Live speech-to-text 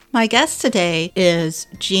My guest today is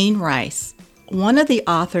Jean Rice, one of the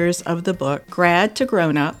authors of the book Grad to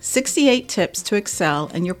Grown Up, 68 Tips to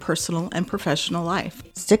Excel in Your Personal and Professional Life.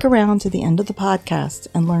 Stick around to the end of the podcast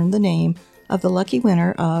and learn the name of the lucky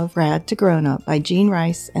winner of Grad to Grown Up by Jean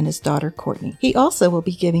Rice and his daughter Courtney. He also will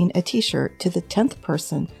be giving a t-shirt to the 10th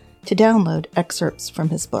person to download excerpts from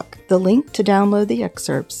his book. The link to download the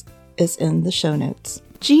excerpts is in the show notes.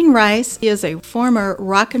 Jean Rice is a former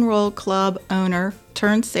rock and roll club owner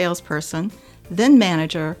turned salesperson, then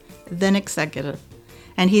manager, then executive,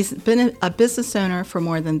 and he's been a business owner for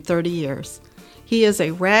more than 30 years. He is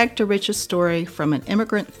a rag to riches story from an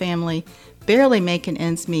immigrant family barely making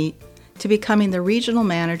ends meet to becoming the regional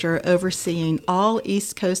manager overseeing all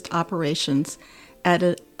East Coast operations at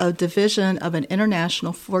a division of an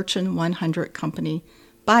international Fortune 100 company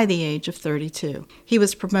by the age of 32. He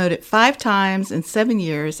was promoted 5 times in 7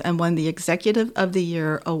 years and won the Executive of the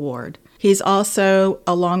Year award. He's also,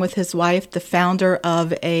 along with his wife, the founder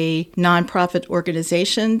of a nonprofit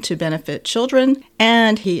organization to benefit children,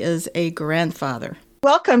 and he is a grandfather.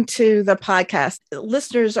 Welcome to the podcast.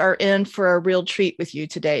 Listeners are in for a real treat with you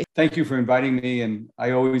today. Thank you for inviting me, and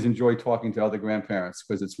I always enjoy talking to other grandparents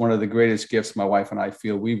because it's one of the greatest gifts my wife and I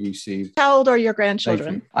feel we've received. How old are your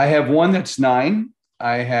grandchildren? I have one that's 9.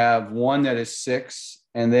 I have one that is 6,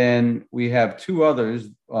 and then we have 2 others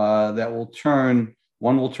that will turn,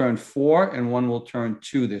 one will turn 4 and one will turn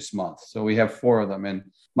 2 this month. So we have 4 of them. And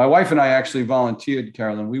my wife and I actually volunteered,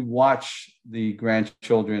 Carolyn. We watch the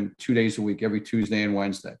grandchildren 2 days a week, every Tuesday and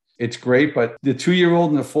Wednesday. It's great, but the 2-year-old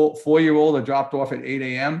and the 4-year-old are dropped off at 8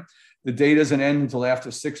 a.m. The day doesn't end until after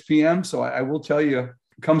 6 p.m. So I will tell you,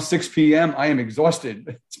 come 6 p.m., I am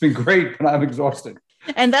exhausted. It's been great, but I'm exhausted.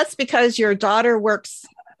 And that's because your daughter works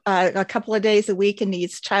a couple of days a week and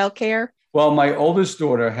needs childcare? Well, my oldest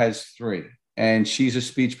daughter has 3, and she's a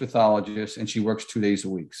speech pathologist, and she works 2 days a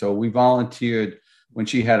week. So we volunteered when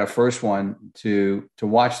she had her first one to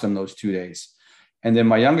watch them those 2 days. And then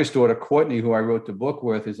my youngest daughter, Courtney, who I wrote the book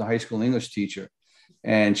with, is a high school English teacher,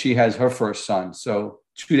 and she has her first son. So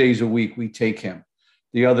 2 days a week, we take him.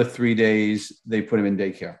 The other 3 days, they put him in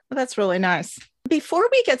daycare. Well, that's really nice. Before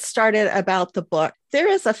we get started about the book, there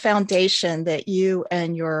is a foundation that you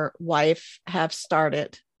and your wife have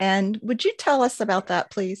started. And would you tell us about that,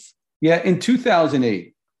 please? Yeah, in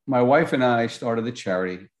 2008, my wife and I started a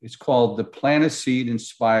charity. It's called the Plant a Seed,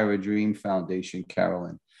 Inspire a Dream Foundation,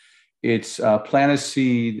 Carolyn. It's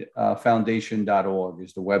plantaseedfoundation.org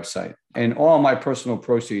is the website. And all my personal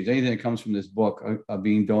proceeds, anything that comes from this book, are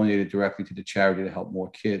being donated directly to the charity to help more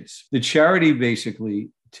kids. The charity basically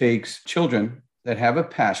takes children that have a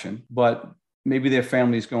passion, but maybe their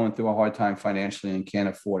family is going through a hard time financially and can't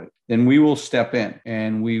afford it. Then we will step in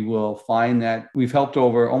and we will find that we've helped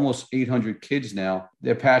over almost 800 kids now.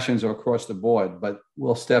 Their passions are across the board, but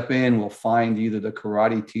we'll step in, we'll find either the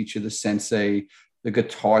karate teacher, the sensei, the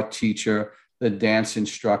guitar teacher, the dance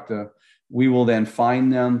instructor. We will then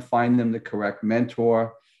find them the correct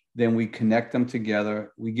mentor. Then we connect them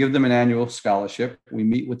together. We give them an annual scholarship. We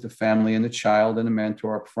meet with the family and the child and the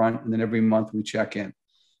mentor up front. And then every month we check in.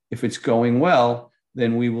 If it's going well,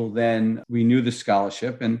 then we will then renew the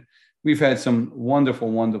scholarship. And we've had some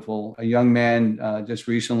wonderful, a young man just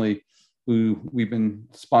recently who we've been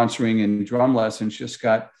sponsoring in drum lessons just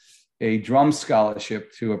got a drum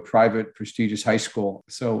scholarship to a private prestigious high school.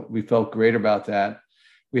 So we felt great about that.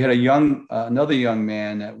 We had another young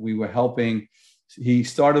man that we were helping. He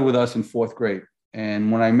started with us in 4th grade.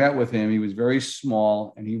 And when I met with him, he was very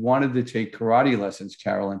small and he wanted to take karate lessons,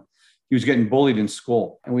 Carolyn. He was getting bullied in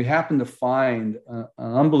school. And we happened to find an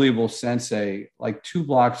unbelievable sensei like 2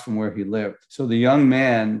 blocks from where he lived. So the young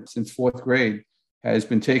man, since 4th grade, has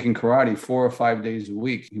been taking karate 4 or 5 days a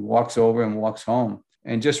week. He walks over and walks home.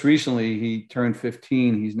 And just recently, he turned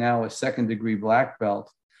 15. He's now a 2nd-degree black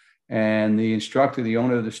belt. And the instructor, the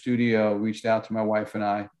owner of the studio, reached out to my wife and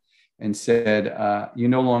I and said, you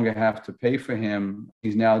no longer have to pay for him.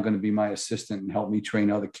 He's now going to be my assistant and help me train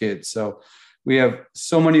other kids. So we have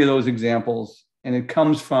so many of those examples, and it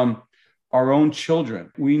comes from our own children.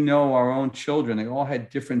 We know our own children. They all had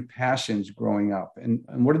different passions growing up. And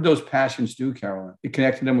what did those passions do, Carolyn? It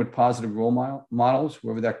connected them with positive role models,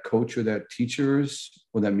 whoever that coach or that teacher is,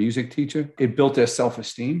 or that music teacher. It built their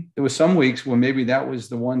self-esteem. There were some weeks where maybe that was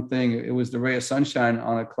the one thing. It was the ray of sunshine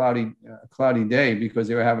on a cloudy day because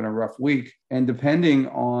they were having a rough week. And depending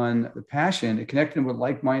on the passion, it connected them with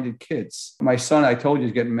like-minded kids. My son, I told you,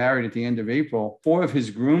 is getting married at the end of April. 4 of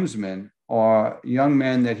his groomsmen are young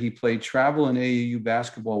men that he played travel and AAU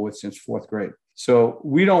basketball with since 4th grade. So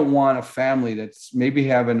we don't want a family that's maybe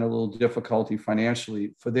having a little difficulty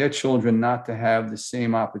financially for their children not to have the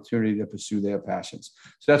same opportunity to pursue their passions.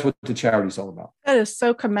 So that's what the charity is all about. That is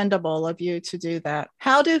so commendable of you to do that.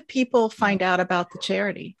 How do people find out about the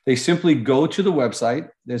charity? They simply go to the website.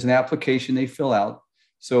 There's an application they fill out.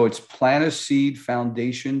 So it's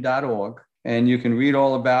planterseedfoundation.org. And you can read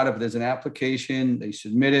all about it. If there's an application, they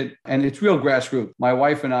submit it. And it's real grassroots. My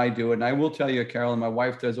wife and I do it. And I will tell you, Carolyn, my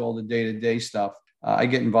wife does all the day-to-day stuff. I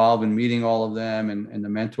get involved in meeting all of them and the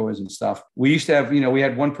mentors and stuff. We used to have, we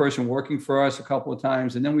had one person working for us a couple of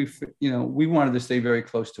times. And then we wanted to stay very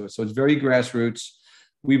close to it. So it's very grassroots.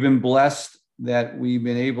 We've been blessed that we've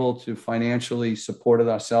been able to financially support it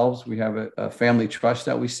ourselves. We have a family trust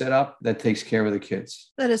that we set up that takes care of the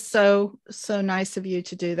kids. That is so nice of you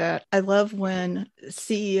to do that. I love when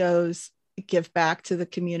CEOs give back to the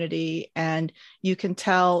community and you can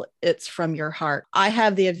tell it's from your heart. I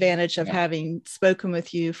have the advantage of having spoken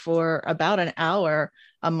with you for about an hour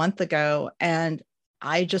a month ago, and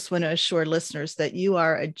I just want to assure listeners that you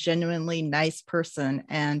are a genuinely nice person.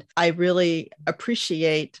 And I really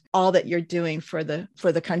appreciate all that you're doing for the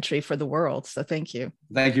country, for the world. So thank you.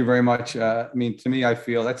 Thank you very much. To me, I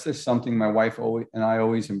feel that's just something my wife and I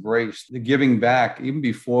always embraced. The giving back, even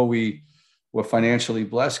before we were financially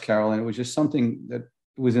blessed, Carolyn, it was just something that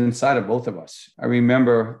was inside of both of us. I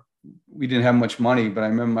remember we didn't have much money, but I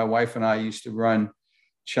remember my wife and I used to run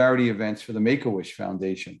charity events for the Make-A-Wish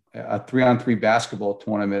Foundation, a 3-on-3 basketball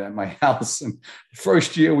tournament at my house. And the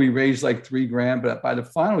first year we raised like $3,000, but by the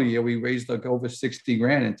final year we raised like over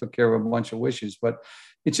 $60,000 and took care of a bunch of wishes. But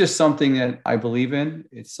it's just something that I believe in.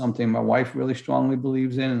 It's something my wife really strongly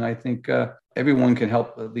believes in. And I think everyone can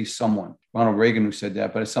help at least someone. Ronald Reagan who said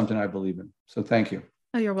that, but it's something I believe in. So thank you.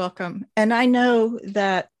 Oh, you're welcome. And I know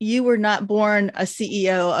that you were not born a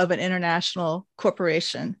CEO of an international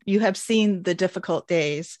corporation. You have seen the difficult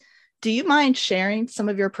days. Do you mind sharing some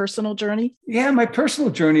of your personal journey? Yeah, my personal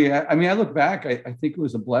journey. I look back, I think it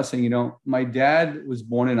was a blessing. My dad was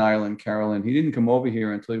born in Ireland, Carolyn. He didn't come over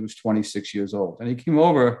here until he was 26 years old. And he came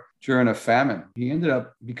over during a famine. He ended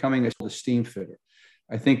up becoming a steam fitter.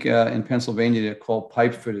 I think in Pennsylvania, they're called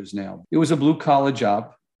pipe fitters now. It was a blue collar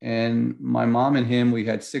job. And my mom and him, we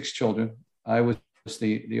had 6 children. I was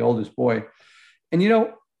the oldest boy. And,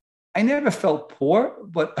 I never felt poor,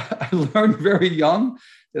 but I learned very young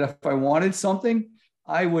that if I wanted something,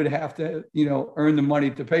 I would have to, earn the money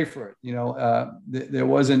to pay for it. There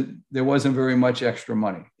wasn't very much extra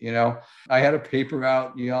money. I had a paper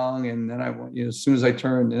out young, and then as soon as I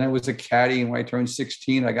turned, and I was a caddy, and when I turned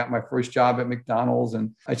 16, I got my first job at McDonald's,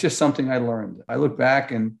 and it's just something I learned. I look back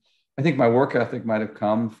and I think my work ethic might have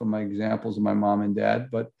come from my examples of my mom and dad,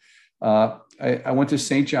 but I went to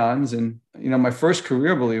St. John's, and, my first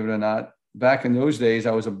career, believe it or not, back in those days,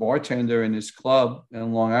 I was a bartender in this club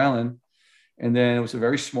in Long Island. And then it was a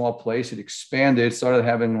very small place. It expanded, started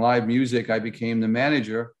having live music. I became the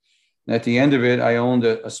manager. And at the end of it, I owned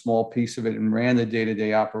a small piece of it and ran the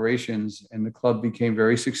day-to-day operations. And the club became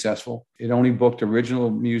very successful. It only booked original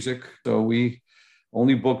music. So we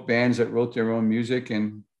only booked bands that wrote their own music.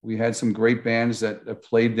 And we had some great bands that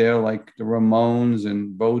played there, like the Ramones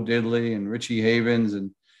and Bo Diddley and Richie Havens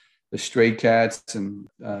and the Stray Cats, and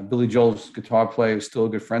Billy Joel's guitar player, who's still a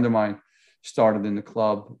good friend of mine, started in the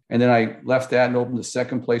club. And then I left that and opened the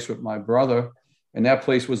second place with my brother. And that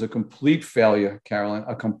place was a complete failure, Carolyn,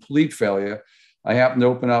 a complete failure. I happened to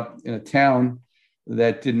open up in a town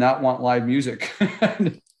that did not want live music.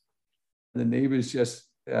 The neighbors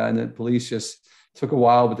and the police just took a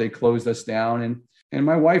while, but they closed us down. And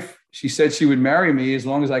my wife, she said she would marry me as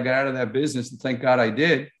long as I got out of that business. And thank God I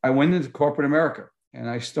did. I went into corporate America, and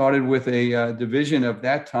I started with a division of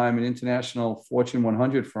that time, an international Fortune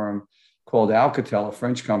 100 firm called Alcatel, a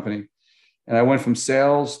French company. And I went from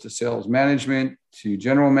sales to sales management to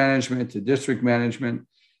general management to district management.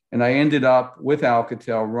 And I ended up with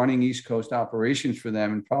Alcatel running East Coast operations for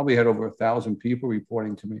them, and probably had over 1,000 people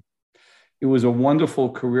reporting to me. It was a wonderful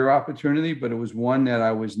career opportunity, but it was one that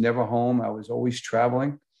I was never home. I was always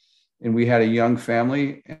traveling, and we had a young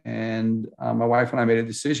family. And my wife and I made a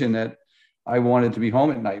decision that I wanted to be home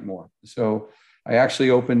at night more. So I actually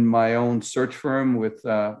opened my own search firm with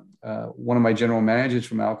one of my general managers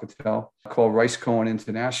from Alcatel called Rice Cohen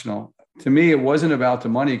International. To me, it wasn't about the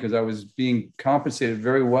money, because I was being compensated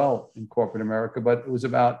very well in corporate America, but it was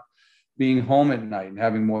about being home at night and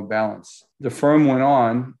having more balance. The firm went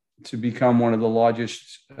on to become one of the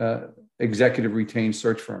largest executive retained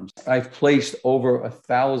search firms. I've placed over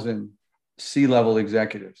 1,000 C-level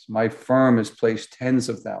executives. My firm has placed tens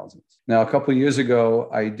of thousands. Now, a couple of years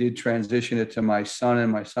ago, I did transition it to my son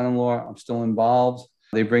and my son-in-law. I'm still involved.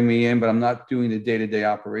 They bring me in, but I'm not doing the day-to-day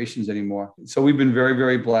operations anymore. So we've been very,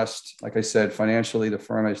 very blessed. Like I said, financially, the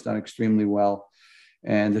firm has done extremely well,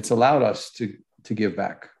 and it's allowed us to give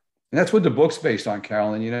back. And that's what the book's based on,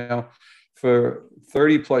 Carolyn. For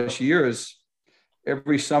 30 plus years,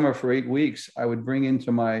 every summer for 8 weeks, I would bring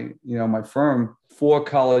into my firm 4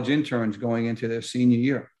 college interns going into their senior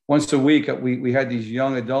year. Once a week, we had these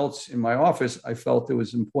young adults in my office. I felt it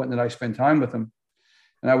was important that I spend time with them.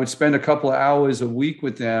 And I would spend a couple of hours a week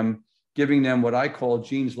with them, giving them what I call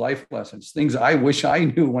Gene's life lessons, things I wish I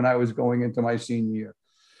knew when I was going into my senior year.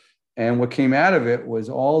 And what came out of it was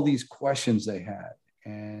all these questions they had.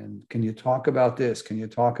 And can you talk about this? Can you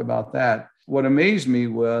talk about that? What amazed me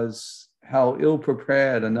was how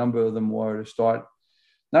ill-prepared a number of them were to start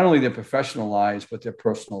not only their professional lives, but their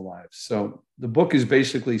personal lives. So the book is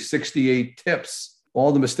basically 68 tips,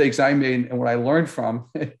 all the mistakes I made and what I learned from.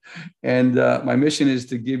 And my mission is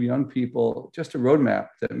to give young people just a roadmap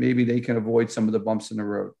that maybe they can avoid some of the bumps in the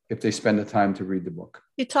road if they spend the time to read the book.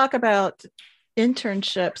 You talk about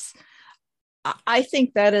internships. I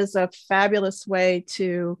think that is a fabulous way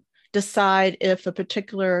to decide if a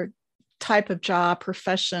particular type of job,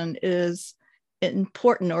 profession is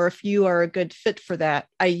important, or if you are a good fit for that.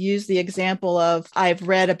 I use the example of, I've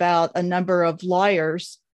read about a number of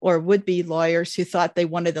lawyers or would-be lawyers who thought they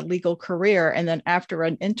wanted a legal career, and then after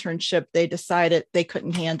an internship, they decided they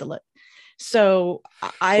couldn't handle it. So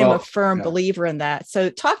I am a firm believer in that. So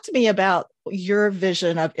talk to me about your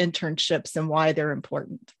vision of internships and why they're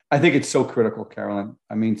important. I think it's so critical, Carolyn.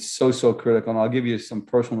 I mean, so critical. And I'll give you some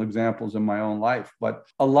personal examples in my own life. But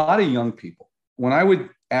a lot of young people, when I would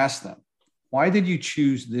ask them, why did you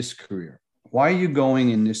choose this career? Why are you going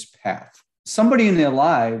in this path? Somebody in their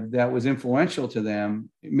life that was influential to them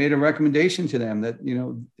made a recommendation to them that,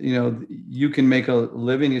 you can make a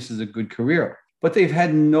living. This is a good career, but they've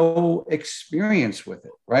had no experience with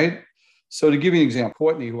it, right? So to give you an example,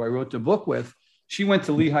 Courtney, who I wrote the book with, she went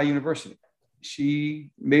to Lehigh University. She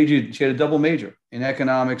had a double major in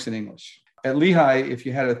economics and English. At Lehigh, if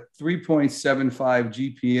you had a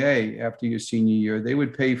 3.75 GPA after your senior year, they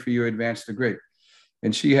would pay for your advanced degree.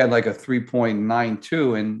 And she had like a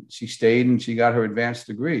 3.92, and she stayed and she got her advanced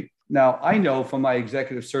degree. Now, I know from my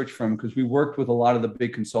executive search firm, because we worked with a lot of the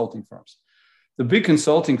big consulting firms. The big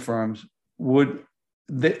consulting firms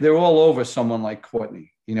they're all over someone like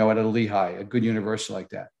Courtney, at a Lehigh, a good university like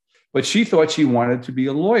that. But she thought she wanted to be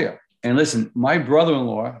a lawyer. And listen, my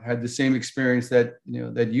brother-in-law had the same experience that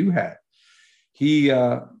you had. He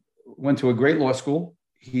went to a great law school.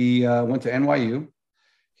 He went to NYU.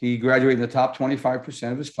 He graduated in the top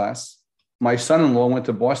 25% of his class. My son-in-law went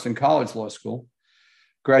to Boston College Law School,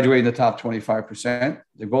 graduated in the top 25%.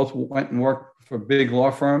 They both went and worked for big law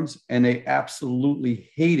firms, and they absolutely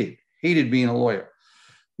hated being a lawyer.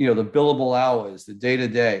 The billable hours, the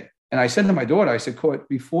day-to-day. And I said to my daughter, I said, Court,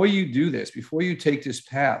 before you do this, before you take this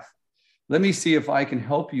path, let me see if I can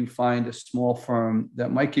help you find a small firm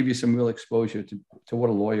that might give you some real exposure to what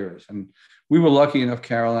a lawyer is. And we were lucky enough,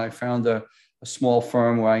 Carol, and I found a small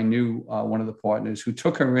firm where I knew one of the partners who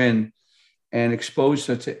took her in and exposed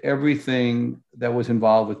her to everything that was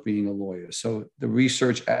involved with being a lawyer. So the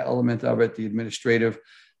research element of it, the administrative,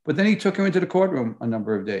 but then he took her into the courtroom a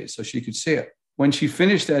number of days so she could see it. When she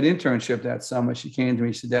finished that internship that summer, she came to me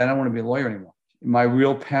and said, Dad, I don't want to be a lawyer anymore. My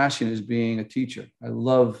real passion is being a teacher. I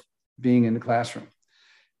love being in the classroom.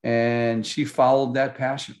 And she followed that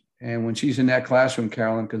passion. And when she's in that classroom,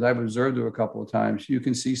 Carolyn, because I've observed her a couple of times, you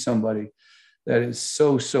can see somebody that is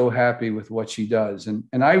so happy with what she does.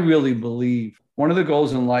 And I really believe one of the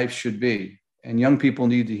goals in life should be, and young people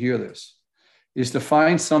need to hear this, is to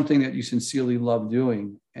find something that you sincerely love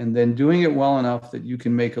doing and then doing it well enough that you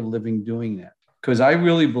can make a living doing that. Because I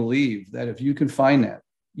really believe that if you can find that,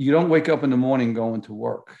 you don't wake up in the morning going to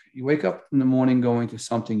work. You wake up in the morning going to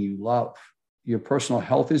something you love. Your personal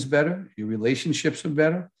health is better. Your relationships are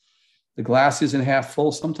better. The glass isn't half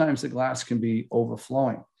full. Sometimes the glass can be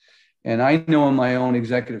overflowing. And I know in my own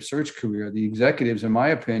executive search career, the executives, in my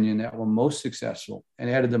opinion, that were most successful and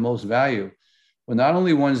added the most value were not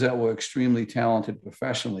only ones that were extremely talented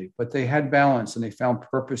professionally, but they had balance and they found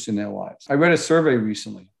purpose in their lives. I read a survey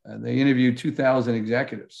recently. They interviewed 2,000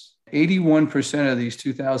 executives. 81% of these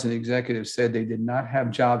 2,000 executives said they did not have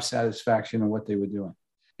job satisfaction in what they were doing.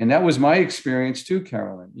 And that was my experience too,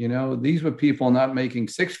 Carolyn. These were people not making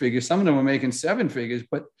 6 figures. Some of them were making 7 figures,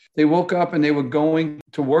 but they woke up and they were going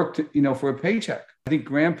to work for a paycheck. I think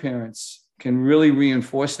grandparents can really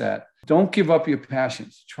reinforce that. Don't give up your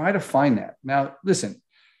passions. Try to find that. Now, listen,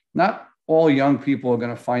 not all young people are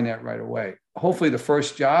going to find that right away. Hopefully the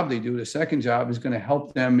first job they do, the second job is going to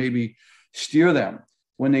help them maybe steer them.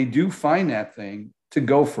 When they do find that thing, to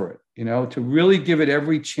go for it, to really give it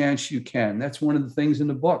every chance you can. That's one of the things in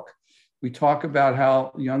the book. We talk about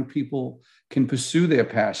how young people can pursue their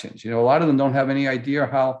passions. A lot of them don't have any idea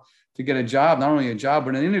how to get a job, not only a job,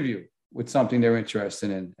 but an interview with something they're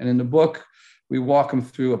interested in. And in the book, we walk them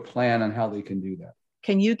through a plan on how they can do that.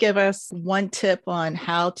 Can you give us one tip on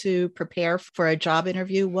how to prepare for a job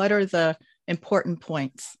interview? What are the important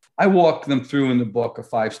points? I walk them through in the book a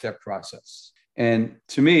 5-step process. And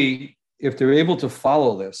to me, if they're able to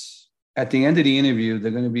follow this, at the end of the interview,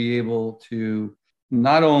 they're going to be able to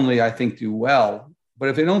not only, I think, do well, but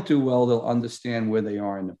if they don't do well, they'll understand where they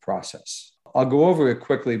are in the process. I'll go over it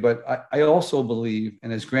quickly, but I also believe,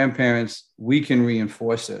 and as grandparents, we can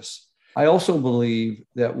reinforce this. I also believe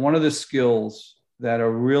that one of the skills that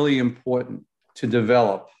are really important to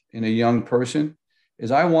develop in a young person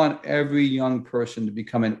is I want every young person to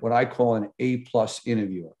become what I call an A+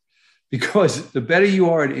 interviewer. Because the better you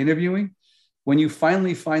are at interviewing, when you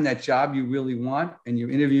finally find that job you really want and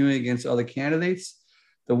you're interviewing against other candidates,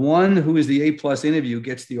 the one who is the A+ interview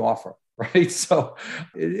gets the offer, right? So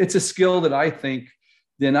it's a skill that I think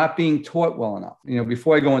they're not being taught well enough.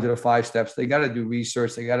 Before I go into the 5 steps, they got to do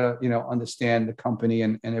research. They got to, understand the company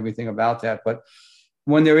and everything about that. But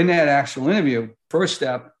when they're in that actual interview, first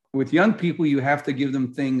step, with young people, you have to give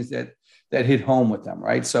them things that hit home with them,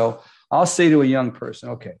 right? So I'll say to a young person,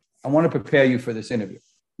 okay, I want to prepare you for this interview.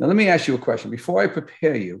 Now, let me ask you a question. Before I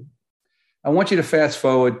prepare you, I want you to fast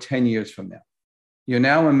forward 10 years from now. You're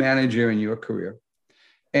now a manager in your career,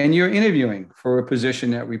 and you're interviewing for a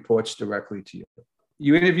position that reports directly to you.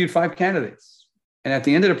 You interviewed 5 candidates. And at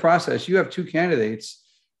the end of the process, you have 2 candidates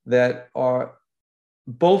that are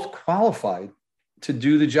both qualified to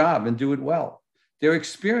do the job and do it well. Their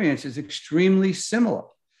experience is extremely similar.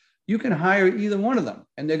 You can hire either one of them,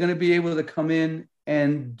 and they're going to be able to come in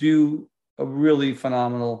and do a really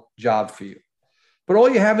phenomenal job for you. But all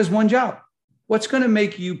you have is one job. What's going to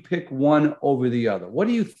make you pick one over the other? What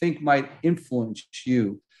do you think might influence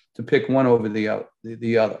you to pick one over the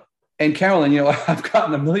other? And Carolyn, I've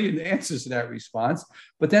gotten a million answers to that response,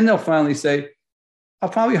 but then they'll finally say, I'll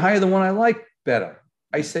probably hire the one I like better.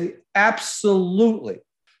 I say, absolutely.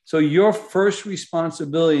 So your first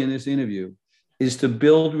responsibility in this interview is to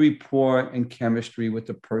build rapport and chemistry with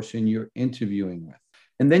the person you're interviewing with.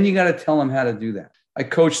 And then you got to tell them how to do that. I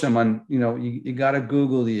coach them on, you got to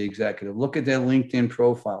Google the executive, look at their LinkedIn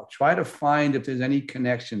profile, try to find if there's any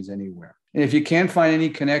connections anywhere. And if you can't find any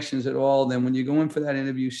connections at all, then when you go in for that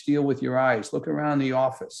interview, steal with your eyes, look around the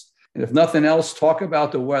office. And if nothing else, talk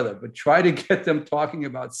about the weather, but try to get them talking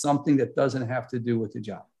about something that doesn't have to do with the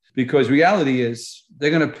job. Because reality is they're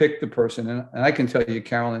going to pick the person. And I can tell you,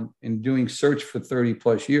 Carolyn, in doing search for 30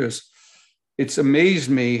 plus years, it's amazed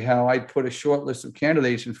me how I put a short list of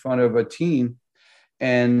candidates in front of a team.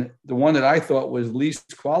 And the one that I thought was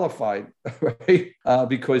least qualified, right,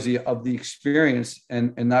 because of the experience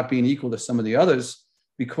and not being equal to some of the others,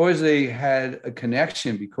 because they had a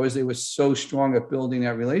connection, because they were so strong at building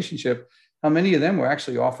that relationship, how many of them were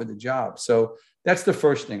actually offered the job? So that's the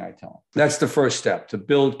first thing I tell them. That's the first step, to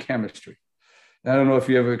build chemistry. And I don't know if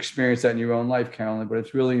you ever experienced that in your own life, Carolyn, but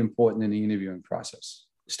it's really important in the interviewing process.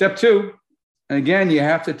 Step 2, and again, you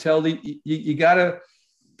have to tell you got to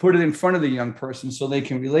put it in front of the young person so they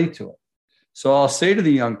can relate to it. So I'll say to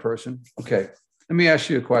the young person, okay, let me ask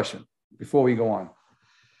you a question before we go on.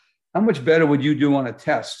 How much better would you do on a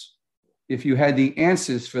test if you had the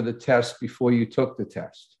answers for the test before you took the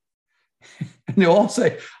test? And they'll all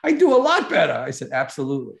say, I do a lot better. I said,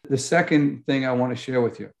 absolutely. The second thing I want to share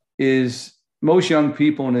with you is most young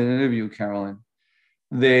people in an interview, Carolyn,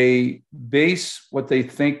 they base what they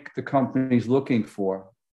think the company's looking for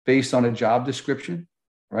based on a job description,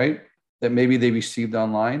 right? That maybe they received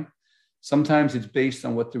online. Sometimes it's based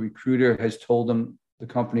on what the recruiter has told them the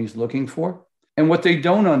company's looking for. And what they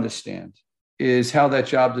don't understand is how that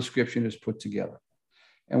job description is put together.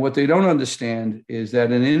 And what they don't understand is that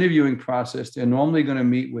in an interviewing process, they're normally going to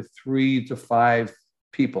meet with 3 to 5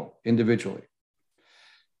 people individually.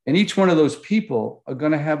 And each one of those people are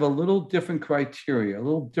going to have a little different criteria, a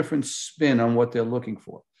little different spin on what they're looking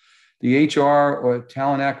for. The HR or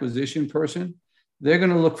talent acquisition person, they're going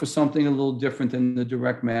to look for something a little different than the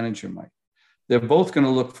direct manager might. They're both going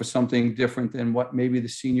to look for something different than what maybe the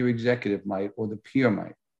senior executive might or the peer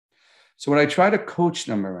might. So what I try to coach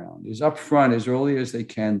them around is up front, as early as they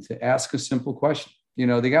can, to ask a simple question.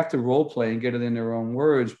 They have to role play and get it in their own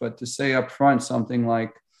words, but to say up front something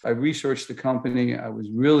like, I researched the company. I was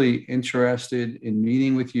really interested in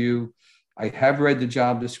meeting with you. I have read the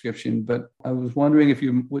job description, but I was wondering if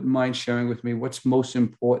you wouldn't mind sharing with me what's most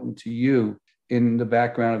important to you in the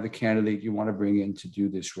background of the candidate you want to bring in to do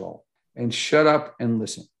this role. and shut up and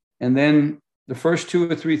listen. And then the first 2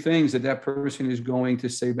 or 3 things that that person is going to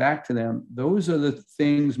say back to them, those are the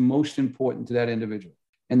things most important to that individual.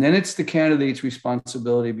 And then it's the candidate's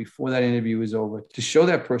responsibility before that interview is over to show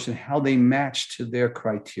that person how they match to their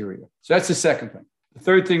criteria. So that's the second thing. The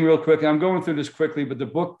third thing, real quick, and I'm going through this quickly, but the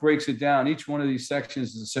book breaks it down. Each one of these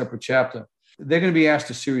sections is a separate chapter. They're going to be asked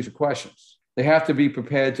a series of questions. They have to be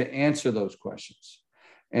prepared to answer those questions.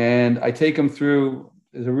 And I take them through,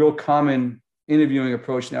 there's a real common interviewing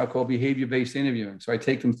approach now called behavior-based interviewing. So I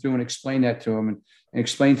take them through and explain that to them and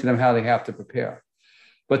explain to them how they have to prepare.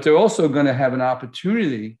 But they're also going to have an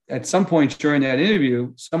opportunity at some point during that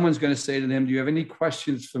interview, someone's going to say to them, do you have any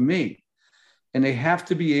questions for me? And they have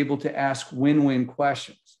to be able to ask win-win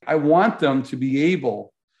questions. I want them to be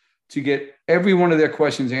able to get every one of their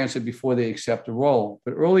questions answered before they accept a role.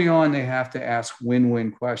 But early on, they have to ask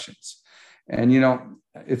win-win questions. And,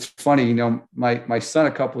 it's funny, my son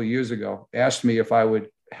a couple of years ago asked me if I would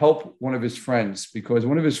help one of his friends, because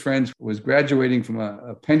one of his friends was graduating from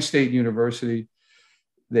a Penn State University.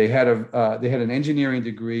 They had an engineering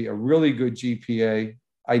degree, a really good GPA.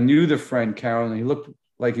 I knew the friend, Carolyn. He looked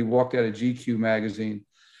like he walked out of GQ magazine,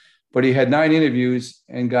 but he had 9 interviews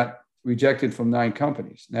and got rejected from 9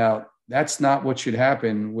 companies. Now, that's not what should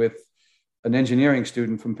happen with an engineering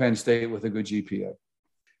student from Penn State with a good GPA.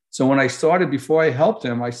 So when I started, before I helped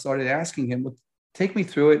him, I started asking him, "Look, take me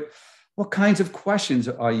through it. What kinds of questions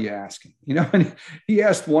are you asking?" And he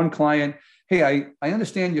asked one client, "Hey, I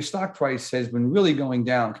understand your stock price has been really going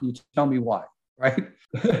down. Can you tell me why?" Right?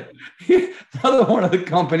 Another one of the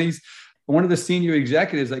companies, one of the senior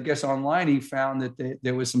executives, I guess online, he found that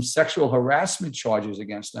there was some sexual harassment charges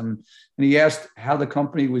against them. And he asked how the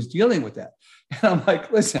company was dealing with that. And I'm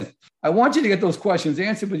like, listen, I want you to get those questions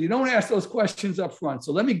answered, but you don't ask those questions up front.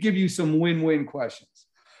 So let me give you some win-win questions.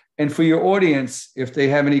 And for your audience, if they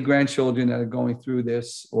have any grandchildren that are going through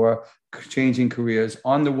this or changing careers,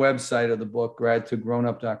 on the website of the book,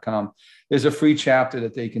 gradtogrownup.com, there's a free chapter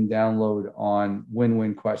that they can download on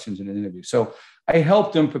win-win questions in an interview. So I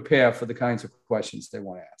help them prepare for the kinds of questions they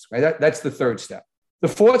want to ask. Right? That's the third step. The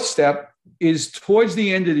fourth step is towards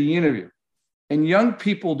the end of the interview. And young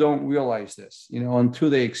people don't realize this, until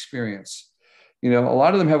they experience. A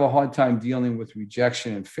lot of them have a hard time dealing with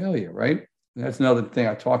rejection and failure, right? And that's another thing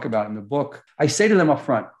I talk about in the book. I say to them up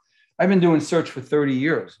front, I've been doing search for 30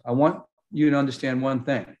 years. I want you to understand one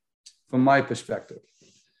thing from my perspective.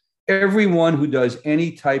 Everyone who does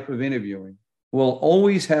any type of interviewing will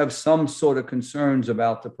always have some sort of concerns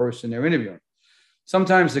about the person they're interviewing.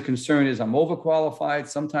 Sometimes the concern is I'm overqualified.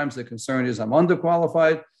 Sometimes the concern is I'm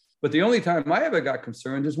underqualified. But the only time I ever got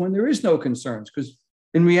concerned is when there is no concerns, because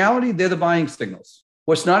in reality, they're the buying signals.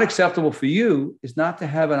 What's not acceptable for you is not to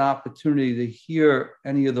have an opportunity to hear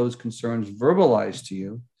any of those concerns verbalized to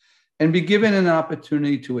you and be given an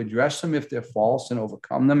opportunity to address them if they're false and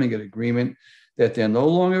overcome them and get agreement that they're no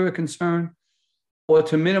longer a concern, or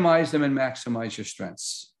to minimize them and maximize your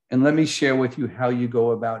strengths. And let me share with you how you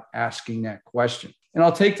go about asking that question. And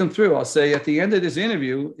I'll take them through. I'll say at the end of this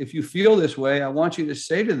interview, if you feel this way, I want you to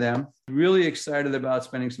say to them, really excited about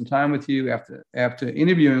spending some time with you. After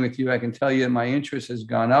interviewing with you, I can tell you that my interest has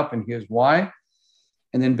gone up and here's why.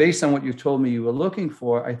 And then based on what you told me you were looking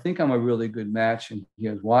for, I think I'm a really good match and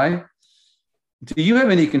here's why. Do you have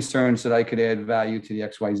any concerns that I could add value to the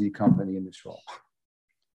XYZ company in this role?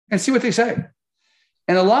 And see what they say.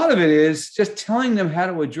 And a lot of it is just telling them how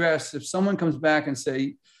to address if someone comes back and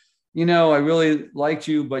say, I really liked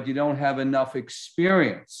you, but you don't have enough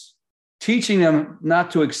experience. Teaching them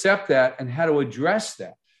not to accept that and how to address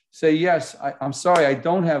that. Say, yes, I'm sorry, I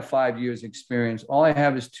don't have 5 years experience. All I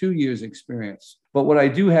have is 2 years experience. But what I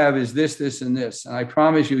do have is this, this, and this. And I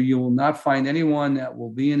promise you, you will not find anyone that will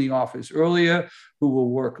be in the office earlier, who will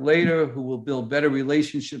work later, who will build better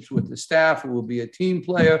relationships with the staff, who will be a team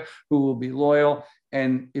player, who will be loyal.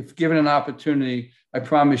 And if given an opportunity, I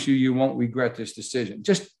promise you, you won't regret this decision.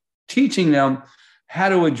 Just teaching them how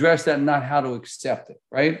to address that, not how to accept it,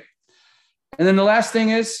 right? And then the last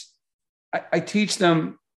thing is I teach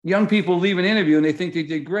them, young people leave an interview and they think they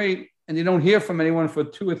did great and they don't hear from anyone for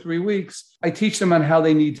 2 or 3 weeks. I teach them on how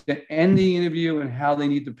they need to end the interview and how they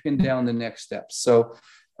need to pin down the next steps. So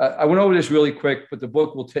I went over this really quick, but the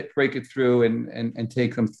book will break it through and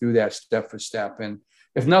take them through that step for step. And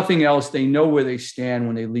if nothing else, they know where they stand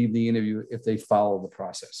when they leave the interview if they follow the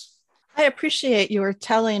process. I appreciate your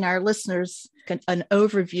telling our listeners an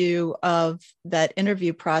overview of that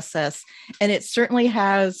interview process. And it certainly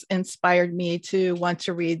has inspired me to want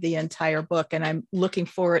to read the entire book, and I'm looking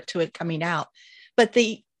forward to it coming out. But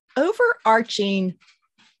the overarching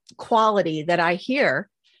quality that I hear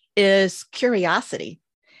is curiosity.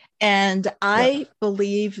 And Yeah. I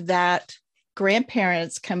believe that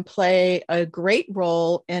grandparents can play a great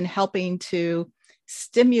role in helping to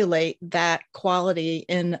stimulate that quality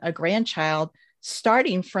in a grandchild,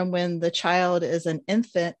 starting from when the child is an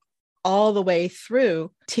infant all the way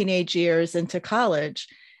through teenage years into college.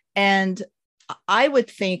 And I would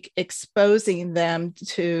think exposing them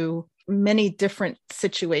to many different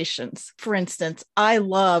situations. For instance, I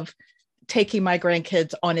love taking my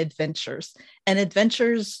grandkids on adventures, and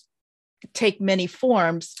adventures take many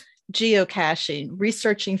forms: geocaching,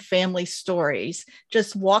 researching family stories,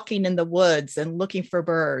 just walking in the woods and looking for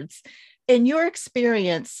birds. In your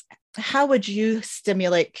experience, how would you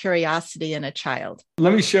stimulate curiosity in a child?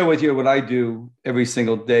 Let me share with you what I do every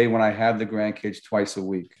single day when I have the grandkids twice a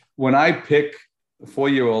week. When I pick a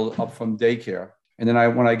 4-year-old up from daycare, and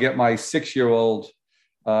then when I get my 6-year-old,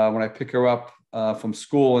 when I pick her up from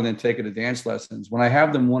school and then take her to dance lessons, when I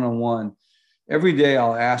have them one-on-one, every day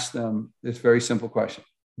I'll ask them this very simple question: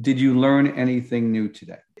 did you learn anything new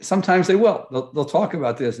today? Sometimes they will. They'll talk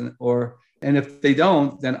about this, and if they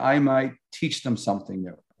don't, then I might teach them something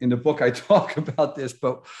new. In the book, I talk about this,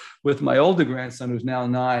 but with my older grandson, who's now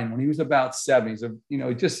 9, when he was about 7, he's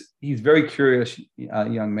a very curious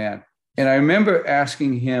young man. And I remember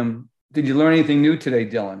asking him, did you learn anything new today,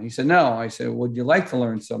 Dylan? He said, no. I said, would you like to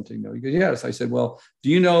learn something new? He goes, yes. I said, well, do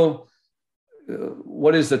you know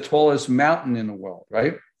what is the tallest mountain in the world,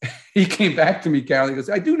 right? He came back to me, Carol. He goes,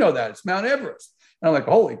 I do know that. It's Mount Everest. And I'm like,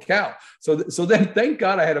 holy cow. So then thank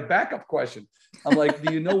God I had a backup question. I'm like,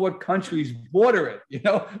 do you know what countries border it?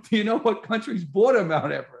 Do you know what countries border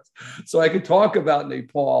Mount Everest? So I could talk about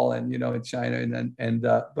Nepal and, in China.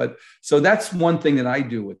 But so that's one thing that I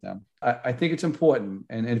do with them. I think it's important.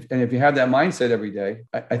 And if you have that mindset every day,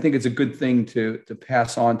 I think it's a good thing to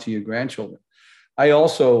pass on to your grandchildren. I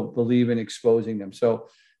also believe in exposing them. So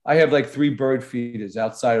I have like 3 bird feeders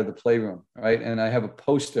outside of the playroom, right? And I have a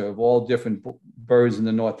poster of all different birds in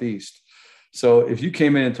the Northeast. So if you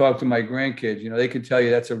came in and talked to my grandkids, they could tell you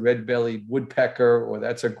that's a red-bellied woodpecker, or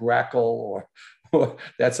that's a grackle, or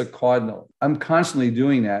that's a cardinal. I'm constantly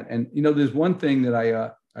doing that. And, there's one thing that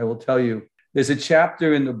I will tell you. There's a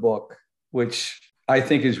chapter in the book which I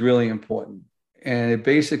think is really important. And it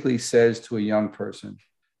basically says to a young person,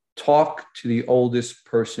 talk to the oldest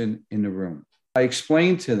person in the room. I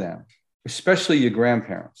explain to them, especially your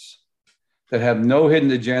grandparents, that have no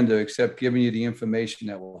hidden agenda except giving you the information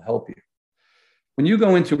that will help you. When you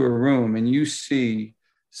go into a room and you see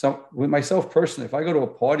with myself personally, if I go to a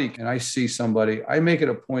party and I see somebody, I make it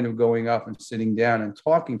a point of going up and sitting down and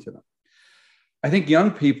talking to them. I think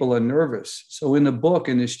young people are nervous. So in the book,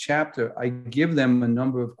 in this chapter, I give them a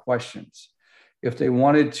number of questions. If they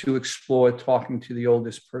wanted to explore talking to the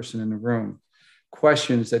oldest person in the room,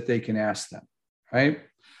 questions that they can ask them, right?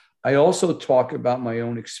 I also talk about my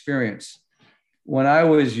own experience. When I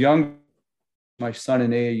was young, my son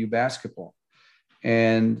in AAU basketball,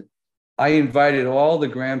 and I invited all the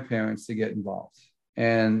grandparents to get involved.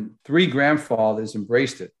 And 3 grandfathers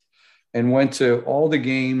embraced it and went to all the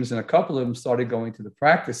games, and a couple of them started going to the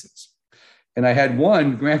practices. And I had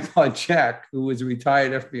one, Grandpa Jack, who was a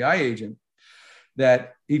retired FBI agent,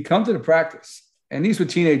 that he'd come to the practice. And these were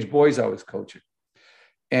teenage boys I was coaching.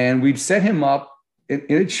 And we'd set him up in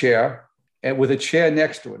a chair, and with a chair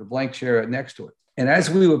next to it, a blank chair next to it. And as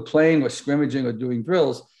we were playing or scrimmaging or doing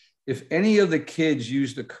drills, if any of the kids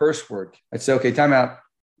used a curse word, I'd say, okay, time out,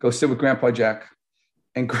 go sit with Grandpa Jack.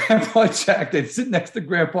 And Grandpa Jack, they'd sit next to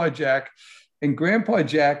Grandpa Jack, and Grandpa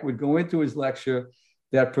Jack would go into his lecture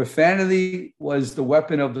that profanity was the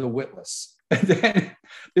weapon of the witless. And then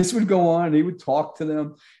this would go on, and he would talk to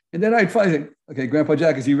them. And then I'd finally say, okay, Grandpa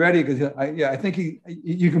Jack, is he ready? Because I think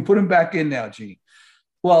you can put him back in now, Gene.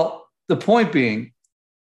 Well, the point being,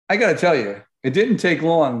 I got to tell you, it didn't take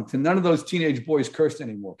long to none of those teenage boys cursed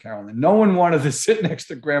anymore, Carolyn. No one wanted to sit next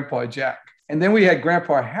to Grandpa Jack. And then we had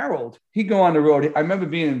Grandpa Harold. He'd go on the road. I remember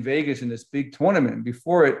being in Vegas in this big tournament.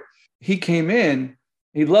 Before it, he came in.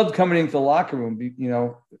 He loved coming into the locker room,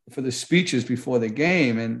 for the speeches before the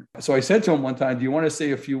game. And so I said to him one time, do you want to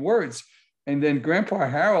say a few words? And then Grandpa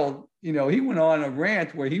Harold, he went on a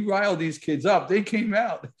rant where he riled these kids up. They came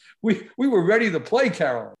out. We were ready to play,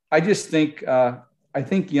 Carolyn. I just think, I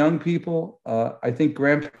think young people, I think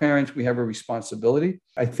grandparents, we have a responsibility.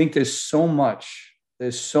 I think there's so much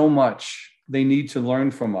they need to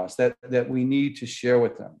learn from us that we need to share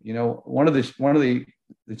with them. One of the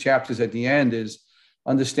chapters at the end is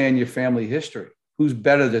understand your family history. Who's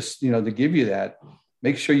better to give you that?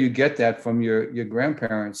 Make sure you get that from your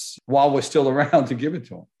grandparents while we're still around to give it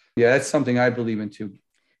to them. Yeah, that's something I believe in too.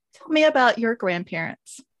 Tell me about your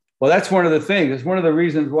grandparents. Well, that's one of the things. It's one of the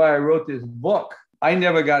reasons why I wrote this book. I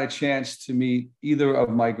never got a chance to meet either of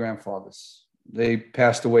my grandfathers. They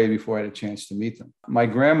passed away before I had a chance to meet them. My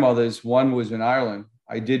grandmother's, one was in Ireland.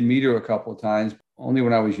 I did meet her a couple of times, only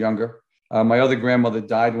when I was younger. My other grandmother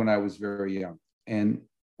died when I was very young. And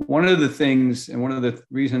one of the things and one of the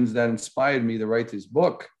reasons that inspired me to write this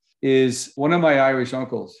book is one of my Irish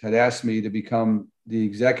uncles had asked me to become the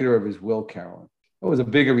executor of his will, Carolyn. It was a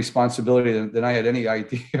bigger responsibility than I had any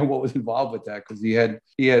idea what was involved with that, because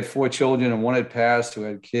he had 4 children and one had passed who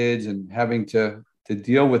had kids, and having to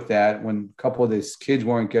deal with that when a couple of his kids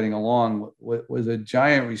weren't getting along was a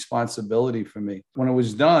giant responsibility for me. When it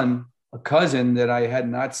was done, a cousin that I had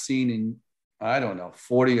not seen in, I don't know,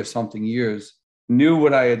 40 or something years, knew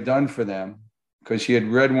what I had done for them because she had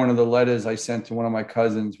read one of the letters I sent to one of my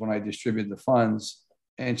cousins when I distributed the funds.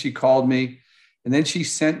 And she called me, and then she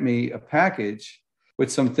sent me a package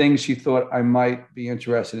with some things she thought I might be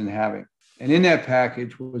interested in having. And in that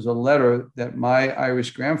package was a letter that my Irish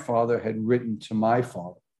grandfather had written to my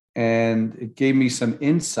father. And it gave me some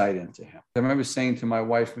insight into him. I remember saying to my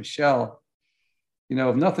wife, Michelle, you know,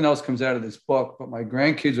 if nothing else comes out of this book, but my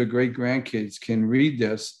grandkids or great grandkids can read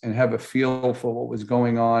this and have a feel for what was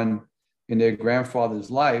going on in their grandfather's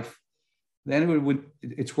life, then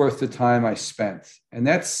it's worth the time I spent. And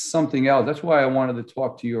that's something else. That's why I wanted to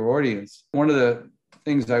talk to your audience. One of the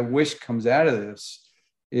things I wish comes out of this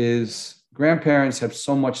is grandparents have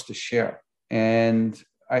so much to share. And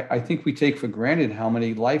I think we take for granted how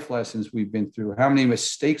many life lessons we've been through, how many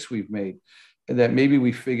mistakes we've made, that maybe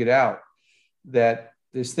we figured out that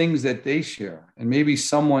there's things that they share. And maybe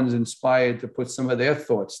someone's inspired to put some of their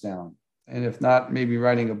thoughts down. And if not, maybe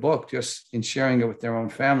writing a book, just in sharing it with their own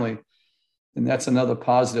family, then that's another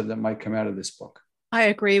positive that might come out of this book. I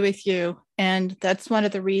agree with you. And that's one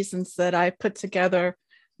of the reasons that I put together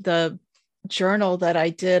the journal that I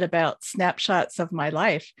did about snapshots of my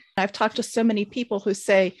life. I've talked to so many people who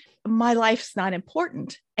say, my life's not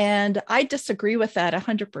important. And I disagree with that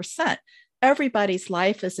 100%. Everybody's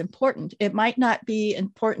life is important. It might not be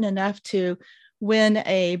important enough to win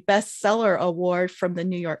a bestseller award from the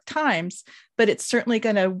New York Times, but it's certainly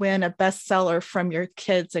going to win a bestseller from your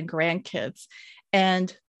kids and grandkids.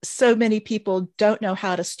 And so many people don't know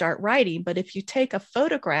how to start writing, but if you take a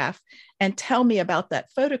photograph and tell me about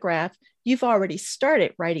that photograph, you've already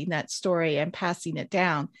started writing that story and passing it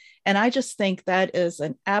down. And I just think that is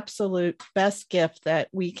an absolute best gift that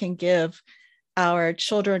we can give our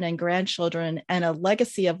children and grandchildren, and a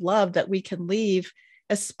legacy of love that we can leave,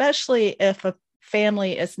 especially if a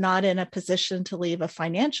family is not in a position to leave a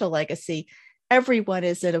financial legacy. Everyone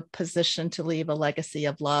is in a position to leave a legacy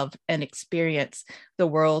of love and experience the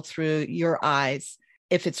world through your eyes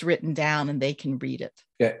if it's written down and they can read it.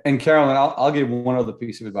 Yeah. And Carolyn, I'll give one other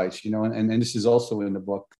piece of advice, and this is also in the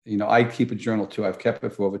book. I keep a journal too. I've kept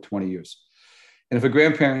it for over 20 years. And if a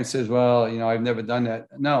grandparent says, well, I've never done that.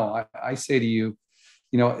 No, I say to you,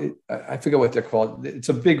 I forget what they're called. It's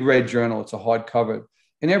a big red journal. It's a hardcover.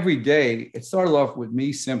 And every day it started off with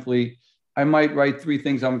me simply, I might write 3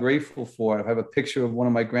 things I'm grateful for. If I have a picture of one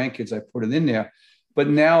of my grandkids, I put it in there. But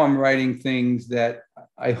now I'm writing things that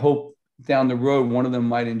I hope down the road, one of them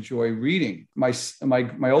might enjoy reading. My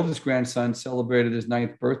oldest grandson celebrated his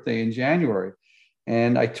 9th birthday in January.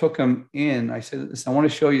 And I took him in. I said, listen, I want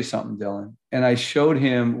to show you something, Dylan. And I showed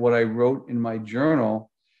him what I wrote in my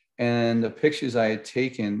journal and the pictures I had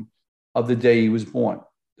taken of the day he was born.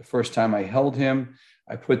 The first time I held him,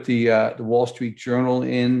 I put the Wall Street Journal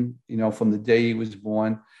in, from the day he was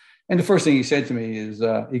born. And the first thing he said to me is,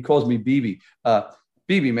 he calls me BB.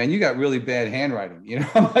 BB, man, you got really bad handwriting.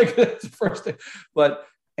 I'm like, that's the first thing.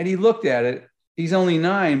 And he looked at it. He's only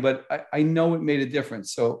 9, but I know it made a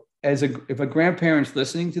difference. So if a grandparent's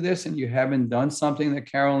listening to this and you haven't done something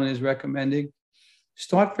that Carolyn is recommending,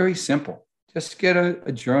 start very simple. Just get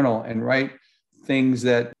a journal and write things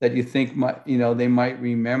that you think they might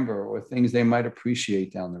remember, or things they might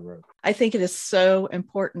appreciate down the road. I think it is so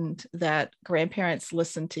important that grandparents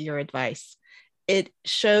listen to your advice. It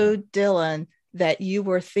showed Dylan that you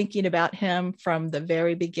were thinking about him from the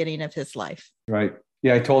very beginning of his life. Right.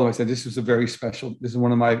 Yeah, I told him, I said, this is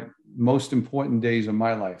one of my most important days of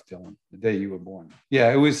my life, Dylan, the day you were born.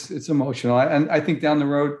 Yeah, it's emotional. And I think down the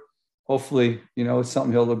road, hopefully, it's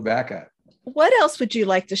something he'll look back at. What else would you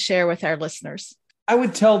like to share with our listeners? I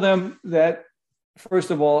would tell them that, first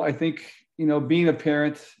of all, I think, being a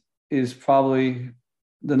parent is probably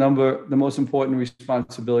the most important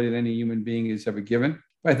responsibility that any human being is ever given.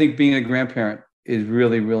 But I think being a grandparent is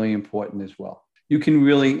really, really important as well. You can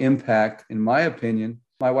really impact, in my opinion.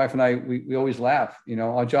 My wife and I, we always laugh.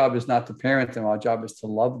 Our job is not to parent them. Our job is to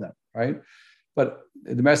love them, right? But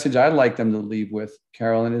the message I'd like them to leave with,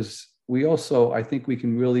 Carolyn, is I think we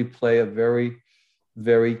can really play a very,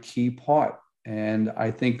 very key part. And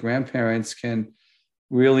I think grandparents can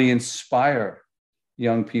really inspire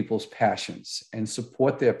young people's passions and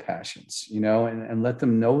support their passions, and let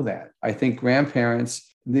them know that. I think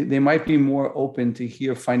grandparents, they might be more open to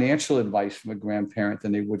hear financial advice from a grandparent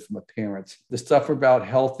than they would from a parent. The stuff about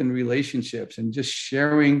health and relationships and just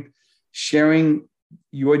sharing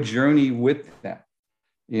your journey with them,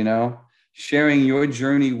 sharing your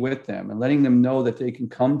journey with them and letting them know that they can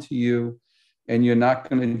come to you and you're not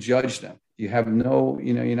going to judge them. You have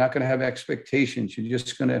you're not going to have expectations. You're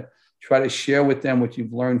just going to try to share with them what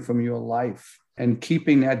you've learned from your life, and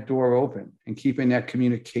keeping that door open and keeping that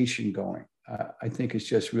communication going. I think is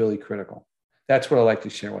just really critical. That's what I like to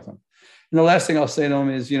share with them. And the last thing I'll say to them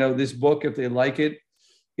is, this book, if they like it,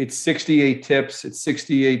 it's 68 tips. It's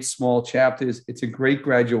 68 small chapters. It's a great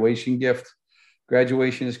graduation gift.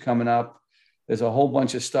 Graduation is coming up. There's a whole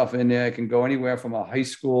bunch of stuff in there. It can go anywhere from a high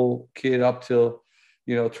school kid up till,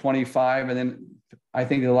 25. And then I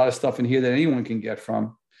think there's a lot of stuff in here that anyone can get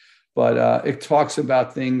from. But it talks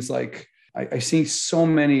about things like, I see so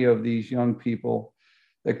many of these young people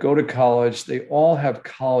that go to college. They all have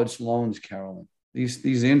college loans, Carolyn.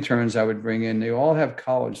 These interns I would bring in, they all have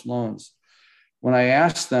college loans. When I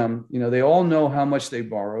ask them, they all know how much they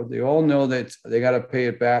borrowed. They all know that they got to pay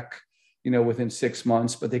it back, within 6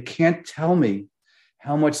 months, but they can't tell me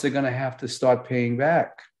how much they're going to have to start paying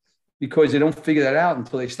back, because they don't figure that out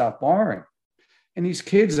until they stop borrowing. And these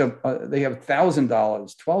kids, they have $1,000,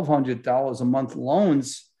 $1,200 a month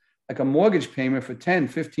loans, like a mortgage payment for 10,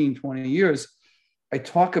 15, 20 years. I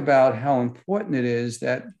talk about how important it is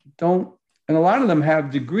that and a lot of them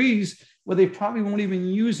have degrees where they probably won't even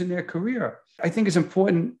use in their career. I think it's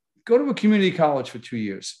important. Go to a community college for 2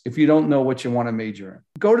 years if you don't know what you want to major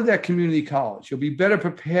in. Go to that community college. You'll be better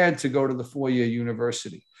prepared to go to the 4-year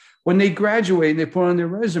university. When they graduate and they put on their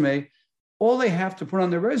resume, all they have to put on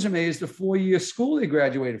their resume is the 4-year school they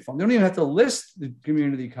graduated from. They don't even have to list the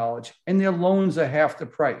community college, and their loans are half the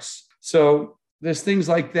price. So there's things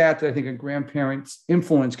like that I think a grandparent's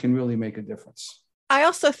influence can really make a difference. I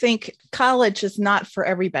also think college is not for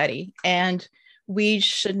everybody. And we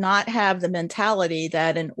should not have the mentality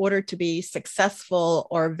that in order to be successful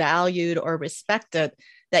or valued or respected,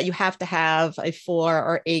 that you have to have a 4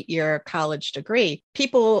 or 8 year college degree.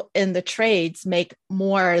 People in the trades make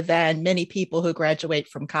more than many people who graduate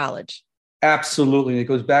from college. Absolutely. And it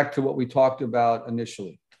goes back to what we talked about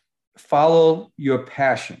initially. Follow your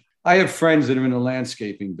passion. I have friends that are in the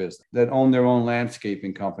landscaping business that own their own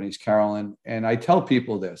landscaping companies, Carolyn. And I tell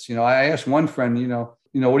people this, I asked one friend,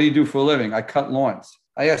 what do you do for a living? I cut lawns.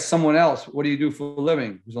 I asked someone else, what do you do for a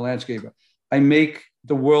living? Who's a landscaper? I make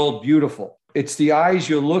the world beautiful. It's the eyes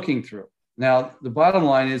you're looking through. Now, the bottom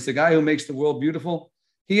line is the guy who makes the world beautiful,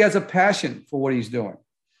 he has a passion for what he's doing.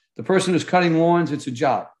 The person who's cutting lawns, it's a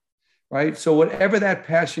job, right? So whatever that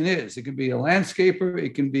passion is, it can be a landscaper,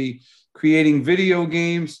 it can be creating video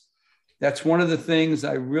games. That's one of the things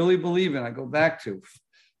I really believe in. I go back to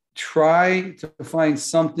try to find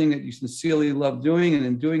something that you sincerely love doing, and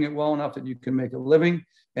then doing it well enough that you can make a living,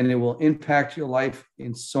 and it will impact your life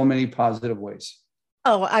in so many positive ways.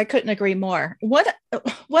 Oh, I couldn't agree more. One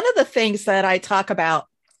of the things that I talk about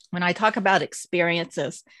when I talk about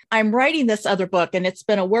experiences, I'm writing this other book, and it's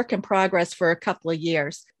been a work in progress for a couple of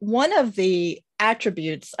years. One of the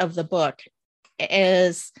attributes of the book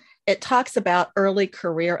is it talks about early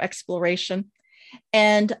career exploration.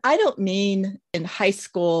 And I don't mean in high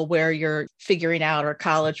school where you're figuring out, or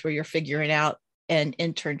college where you're figuring out, and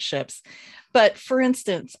internships. But for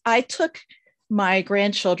instance, I took my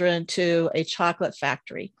grandchildren to a chocolate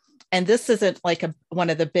factory. And this isn't like one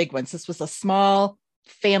of the big ones. This was a small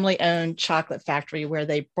family-owned chocolate factory where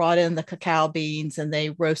they brought in the cacao beans and they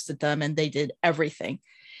roasted them and they did everything.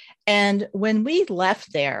 And when we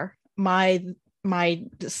left there, my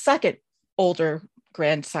second older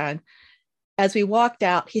grandson, as we walked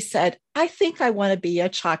out, he said, I think I want to be a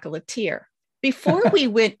chocolatier. Before we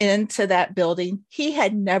went into that building, he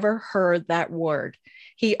had never heard that word.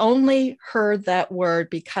 He only heard that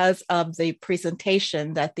word because of the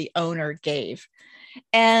presentation that the owner gave.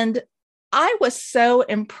 And I was so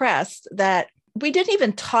impressed that we didn't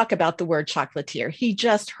even talk about the word chocolatier. He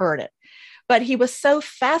just heard it. But he was so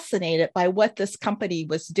fascinated by what this company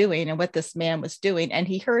was doing and what this man was doing. And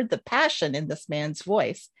he heard the passion in this man's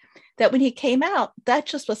voice, that when he came out, that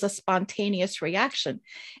just was a spontaneous reaction.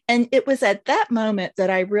 And it was at that moment that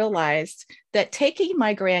I realized that taking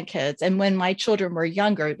my grandkids, and when my children were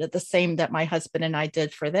younger, the same that my husband and I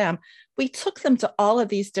did for them, we took them to all of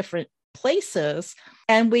these different places,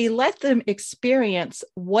 and we let them experience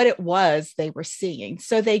what it was they were seeing.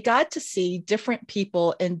 So they got to see different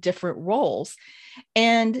people in different roles.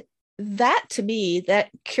 And that, to me, that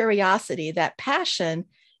curiosity, that passion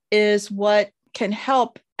is what can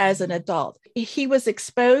help as an adult. He was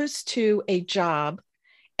exposed to a job,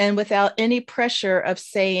 and without any pressure of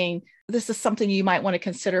saying, this is something you might want to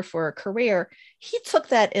consider for a career, he took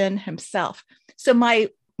that in himself. So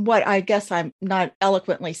what I guess I'm not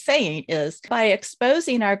eloquently saying is, by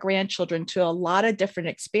exposing our grandchildren to a lot of different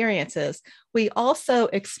experiences, we also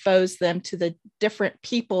expose them to the different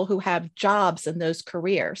people who have jobs in those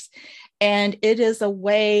careers. And it is a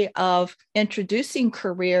way of introducing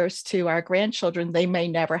careers to our grandchildren they may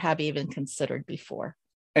never have even considered before.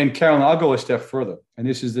 And Carolyn, I'll go a step further. And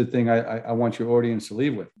this is the thing I want your audience to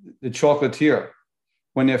leave with. The chocolatier,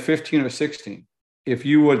 when they're 15 or 16, if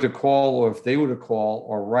you were to call, or if they were to call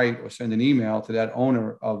or write or send an email to that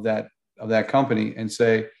owner of that company and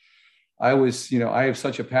say, I have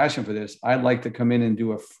such a passion for this, I'd like to come in and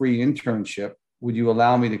do a free internship. Would you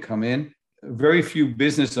allow me to come in? Very few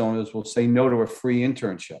business owners will say no to a free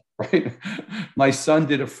internship, right? My son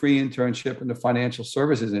did a free internship in the financial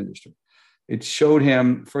services industry. It showed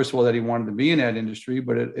him, first of all, that he wanted to be in that industry,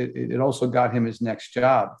 but it also got him his next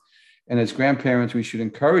job. And as grandparents, we should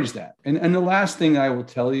encourage that. And the last thing I will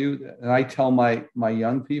tell you, and I tell my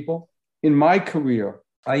young people, in my career,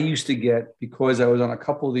 I used to get, because I was on a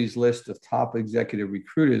couple of these lists of top executive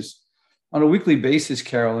recruiters, on a weekly basis,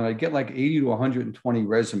 Carolyn, I'd get like 80 to 120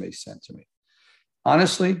 resumes sent to me.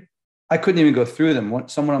 Honestly, I couldn't even go through them.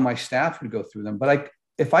 Someone on my staff would go through them. But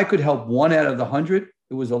if I could help one out of the 100,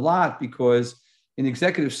 it was a lot, because in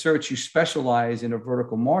executive search, you specialize in a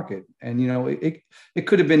vertical market. And, it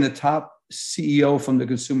could have been the top CEO from the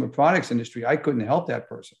consumer products industry. I couldn't help that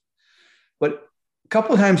person. But a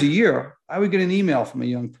couple of times a year, I would get an email from a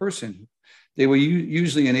young person. They were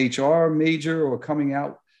usually an HR major or coming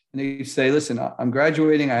out, and they'd say, listen, I'm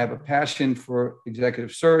graduating. I have a passion for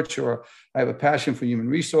executive search, or I have a passion for human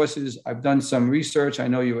resources. I've done some research. I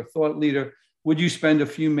know you're a thought leader. Would you spend a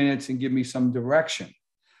few minutes and give me some direction?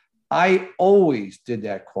 I always did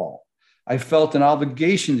that call. I felt an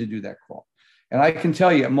obligation to do that call. And I can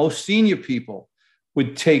tell you, most senior people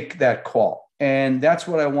would take that call. And that's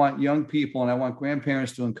what I want young people, and I want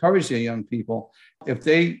grandparents to encourage their young people. If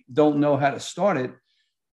they don't know how to start it,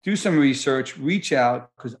 do some research, reach out,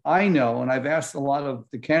 because I know, and I've asked a lot of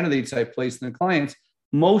the candidates I placed in the clients,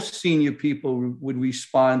 most senior people would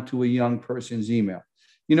respond to a young person's email.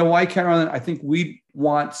 You know why, Carolyn? I think we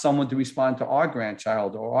want someone to respond to our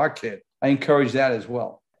grandchild or our kid. I encourage that as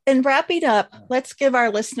well. And wrapping up, let's give our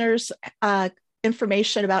listeners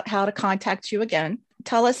information about how to contact you again.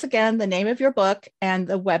 Tell us again the name of your book and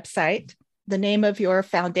the website, the name of your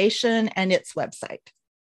foundation and its website.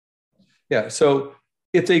 Yeah. So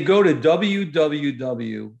if they go to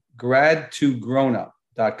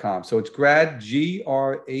www.grad2grownup.com. So it's grad,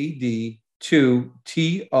 GRAD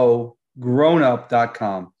 2TO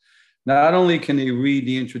grownup.com. Not only can they read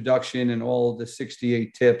the introduction and all of the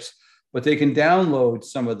 68 tips, but they can download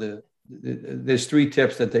some of there's 3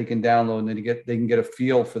 tips that they can download, and they can get a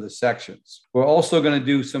feel for the sections. We're also going to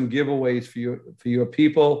do some giveaways for your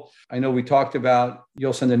people. I know we talked about,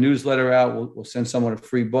 you'll send a newsletter out. We'll send someone a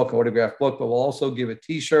free book, autographed book, but we'll also give a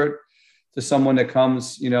t-shirt to someone that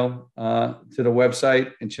comes, to the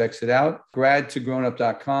website and checks it out.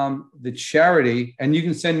 grad2grownup.com. The charity, and you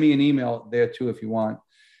can send me an email there too if you want.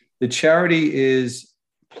 The charity is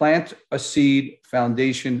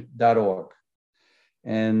plantaseedfoundation.org.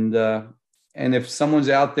 And if someone's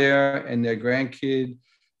out there and their grandkid,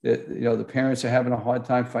 the parents are having a hard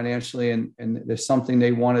time financially, and there's something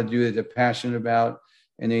they want to do that they're passionate about,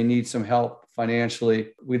 and they need some help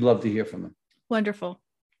financially, we'd love to hear from them. Wonderful.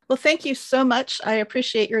 Well, thank you so much. I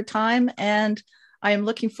appreciate your time, and I am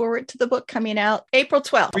looking forward to the book coming out April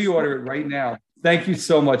 12th. Pre-order it right now. Thank you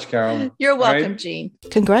so much, Carolyn. You're welcome, Jean.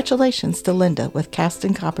 Congratulations to Linda with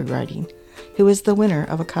Caston Copywriting, who is the winner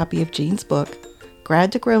of a copy of Jean's book,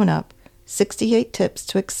 Grad to Grown Up, 68 Tips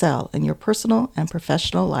to Excel in Your Personal and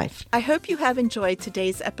Professional Life. I hope you have enjoyed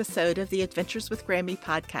today's episode of the Adventures with Grammy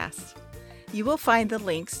podcast. You will find the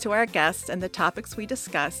links to our guests and the topics we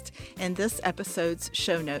discussed in this episode's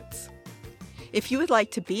show notes. If you would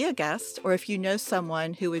like to be a guest, or if you know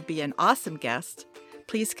someone who would be an awesome guest,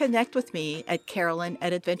 please connect with me at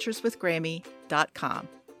Carolyn@adventureswithgrammy.com.